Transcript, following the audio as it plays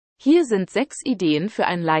Hier sind 6 Ideen für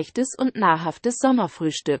ein leichtes und nahrhaftes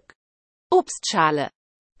Sommerfrühstück. Obstschale.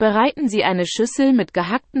 Bereiten Sie eine Schüssel mit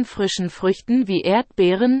gehackten frischen Früchten wie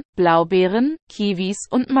Erdbeeren, Blaubeeren, Kiwis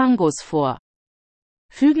und Mangos vor.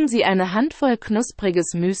 Fügen Sie eine Handvoll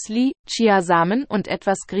knuspriges Müsli, Chiasamen und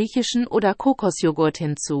etwas griechischen oder Kokosjoghurt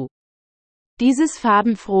hinzu. Dieses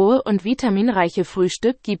farbenfrohe und vitaminreiche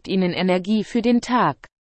Frühstück gibt Ihnen Energie für den Tag.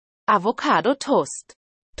 Avocado-Toast.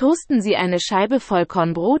 Toasten Sie eine Scheibe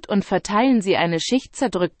Vollkornbrot und verteilen Sie eine Schicht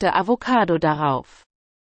zerdrückte Avocado darauf.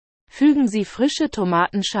 Fügen Sie frische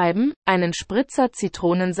Tomatenscheiben, einen Spritzer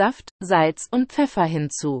Zitronensaft, Salz und Pfeffer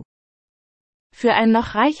hinzu. Für ein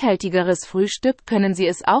noch reichhaltigeres Frühstück können Sie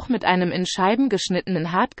es auch mit einem in Scheiben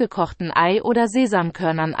geschnittenen hartgekochten Ei oder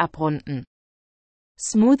Sesamkörnern abrunden.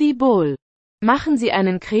 Smoothie Bowl. Machen Sie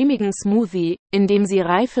einen cremigen Smoothie, in dem Sie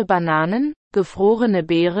reife Bananen, gefrorene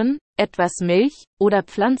Beeren, etwas Milch oder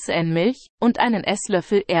Pflanzenmilch und einen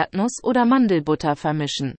Esslöffel Erdnuss- oder Mandelbutter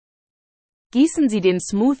vermischen. Gießen Sie den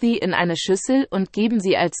Smoothie in eine Schüssel und geben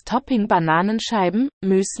Sie als Topping Bananenscheiben,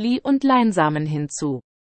 Müsli und Leinsamen hinzu.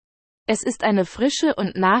 Es ist eine frische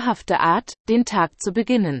und nahrhafte Art, den Tag zu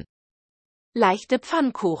beginnen. Leichte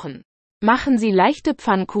Pfannkuchen. Machen Sie leichte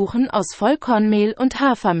Pfannkuchen aus Vollkornmehl und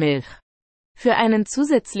Hafermilch. Für einen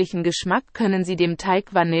zusätzlichen Geschmack können Sie dem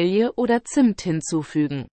Teig Vanille oder Zimt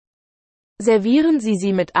hinzufügen. Servieren Sie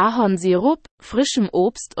sie mit Ahornsirup, frischem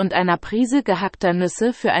Obst und einer Prise gehackter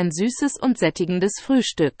Nüsse für ein süßes und sättigendes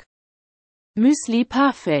Frühstück. Müsli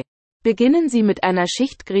Parfait. Beginnen Sie mit einer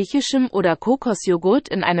Schicht griechischem oder Kokosjoghurt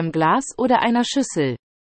in einem Glas oder einer Schüssel.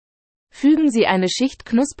 Fügen Sie eine Schicht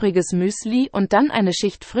knuspriges Müsli und dann eine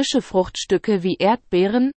Schicht frische Fruchtstücke wie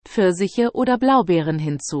Erdbeeren, Pfirsiche oder Blaubeeren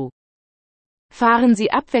hinzu. Fahren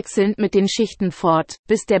Sie abwechselnd mit den Schichten fort,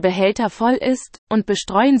 bis der Behälter voll ist, und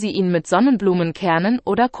bestreuen Sie ihn mit Sonnenblumenkernen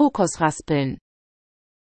oder Kokosraspeln.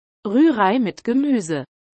 Rührei mit Gemüse.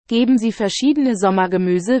 Geben Sie verschiedene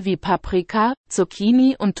Sommergemüse wie Paprika,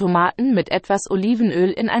 Zucchini und Tomaten mit etwas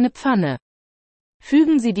Olivenöl in eine Pfanne.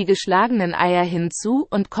 Fügen Sie die geschlagenen Eier hinzu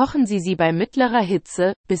und kochen Sie sie bei mittlerer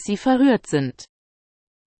Hitze, bis sie verrührt sind.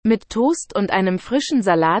 Mit Toast und einem frischen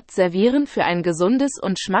Salat servieren für ein gesundes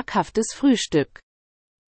und schmackhaftes Frühstück.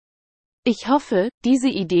 Ich hoffe, diese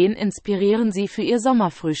Ideen inspirieren Sie für Ihr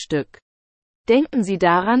Sommerfrühstück. Denken Sie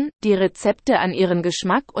daran, die Rezepte an Ihren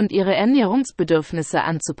Geschmack und Ihre Ernährungsbedürfnisse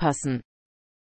anzupassen.